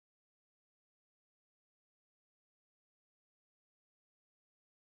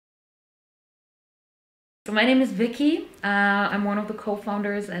So my name is Vicky. I'm one of the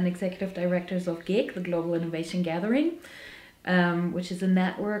co-founders and executive directors of GIG, the Global Innovation Gathering, which is a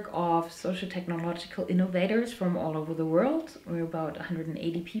network of socio-technological innovators from all over the world. We're about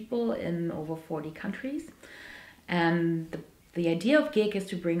 180 people in over 40 countries. And the idea of GIG is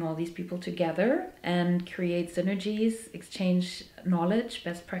to bring all these people together and create synergies, exchange knowledge,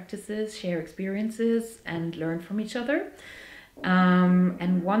 best practices, share experiences, and learn from each other.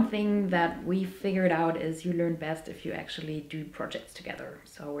 And one thing that we figured out is you learn best if you actually do projects together.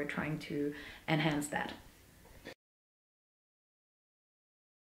 So we're trying to enhance that.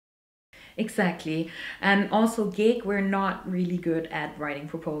 Exactly. And also GIG, we're not really good at writing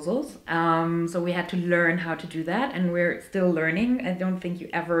proposals. So we had to learn how to do that, and we're still learning. I don't think you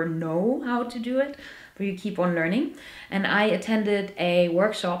ever know how to do it, but you keep on learning. And I attended a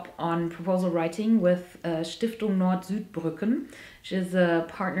workshop on proposal writing with Stiftung Nord-Südbrücken, which is a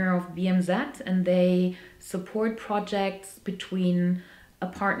partner of BMZ, and they support projects between a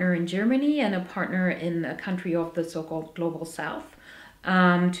partner in Germany and a partner in a country of the so-called Global South.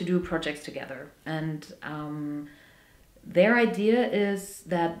 To do projects together. And their idea is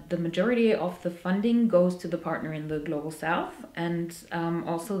that the majority of the funding goes to the partner in the Global South, and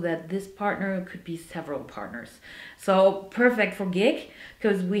also that this partner could be several partners. So perfect for GIG,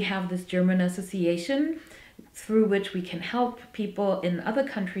 because we have this German association through which we can help people in other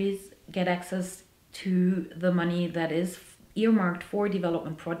countries get access to the money that is earmarked for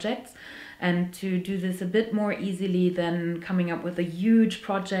development projects, and to do this a bit more easily than coming up with a huge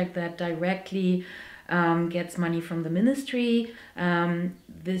project that directly gets money from the ministry.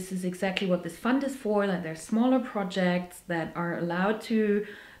 This is exactly what this fund is for, that there's smaller projects that are allowed to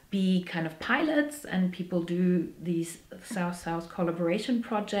be kind of pilots, and people do these South-South collaboration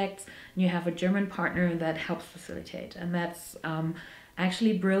projects. And you have a German partner that helps facilitate, and that's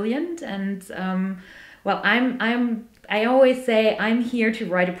actually brilliant. And well, I always say I'm here to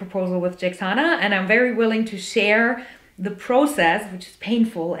write a proposal with Jexana, and I'm very willing to share the process, which is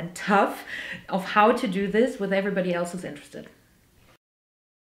painful and tough, of how to do this with everybody else who's interested.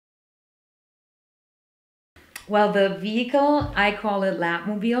 Well, the vehicle, I call it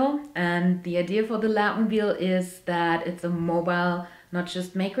Labmobile, and the idea for the Labmobile is that it's a mobile, not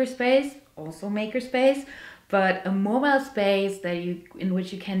just makerspace, also makerspace, but a mobile space that in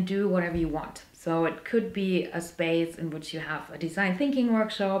which you can do whatever you want. So it could be a space in which you have a design thinking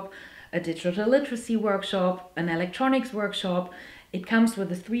workshop, a digital literacy workshop, an electronics workshop. It comes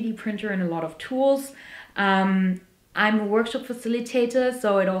with a 3D printer and a lot of tools. I'm a workshop facilitator,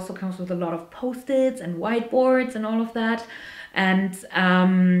 so it also comes with a lot of post-its and whiteboards and all of that. And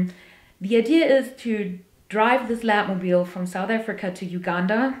the idea is to drive this Labmobile from South Africa to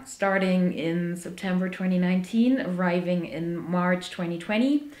Uganda, starting in September 2019, arriving in March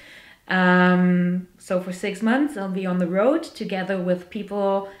 2020. So for 6 months, I'll be on the road together with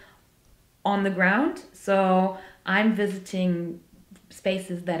people on the ground. So I'm visiting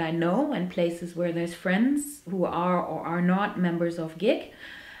spaces that I know and places where there's friends who are or are not members of GIG.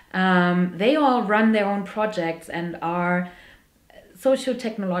 They all run their own projects and are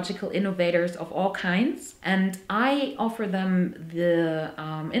socio-technological innovators of all kinds, and I offer them the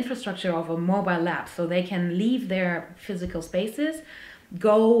infrastructure of a mobile lab, so they can leave their physical spaces,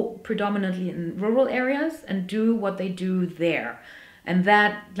 go predominantly in rural areas, and do what they do there. And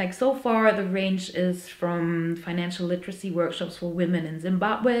that, like, so far the range is from financial literacy workshops for women in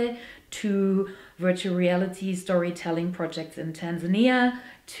Zimbabwe to virtual reality storytelling projects in Tanzania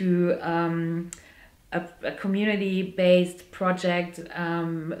to a community-based project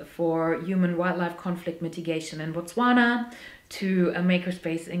for human-wildlife conflict mitigation in Botswana, to a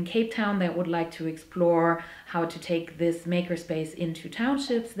makerspace in Cape Town that would like to explore how to take this makerspace into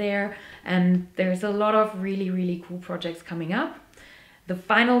townships there. And there's a lot of really, really cool projects coming up. The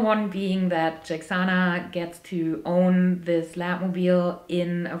final one being that Jexana gets to own this Labmobile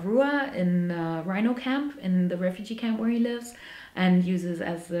in Arua, in Rhino Camp, in the refugee camp where he lives, and uses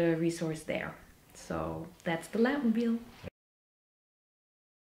as a resource there. So that's the Labmobile.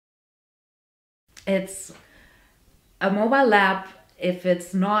 It's a mobile lab if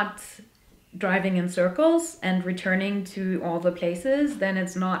it's not driving in circles and returning to all the places, then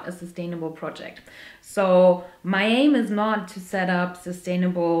it's not a sustainable project. So my aim is not to set up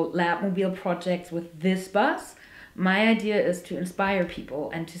sustainable Labmobile projects with this bus. My idea is to inspire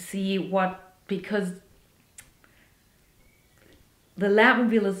people and to see because the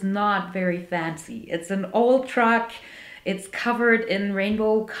Labmobile is not very fancy. It's an old truck. It's covered in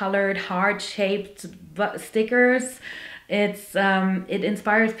rainbow-colored, heart-shaped stickers. It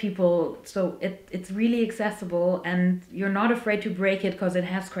inspires people, so it's really accessible, and you're not afraid to break it because it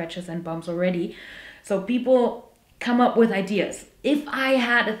has scratches and bumps already. So people come up with ideas. If I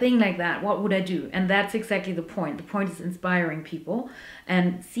had a thing like that, what would I do? And that's exactly the point. The point is inspiring people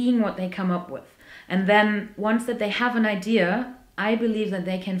and seeing what they come up with. And then once that they have an idea, I believe that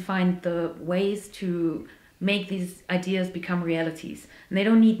they can find the ways to make these ideas become realities. And they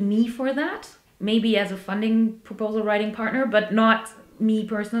don't need me for that, maybe as a funding proposal writing partner, but not me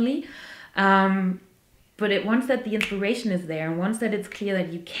personally. But once that the inspiration is there, and once that it's clear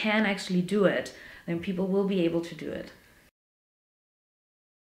that you can actually do it, then people will be able to do it.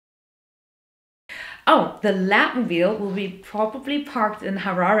 Oh, the Lapmobile will be probably parked in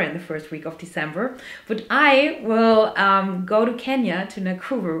Harare in the first week of December, but I will go to Kenya, to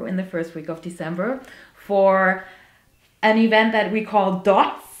Nakuru, in the first week of December for an event that we call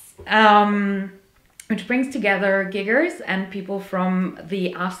DOTS, which brings together giggers and people from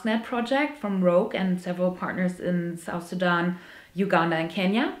the AskNet project, from Rogue and several partners in South Sudan, Uganda, and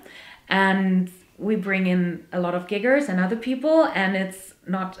Kenya. And we bring in a lot of giggers and other people, and it's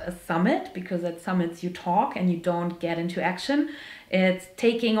not a summit, because at summits you talk and you don't get into action. It's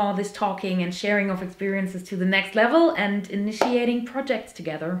taking all this talking and sharing of experiences to the next level and initiating projects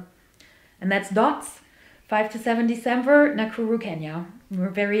together. And that's DOTS, 5 to 7 December, Nakuru, Kenya. We're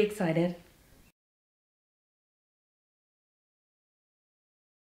very excited.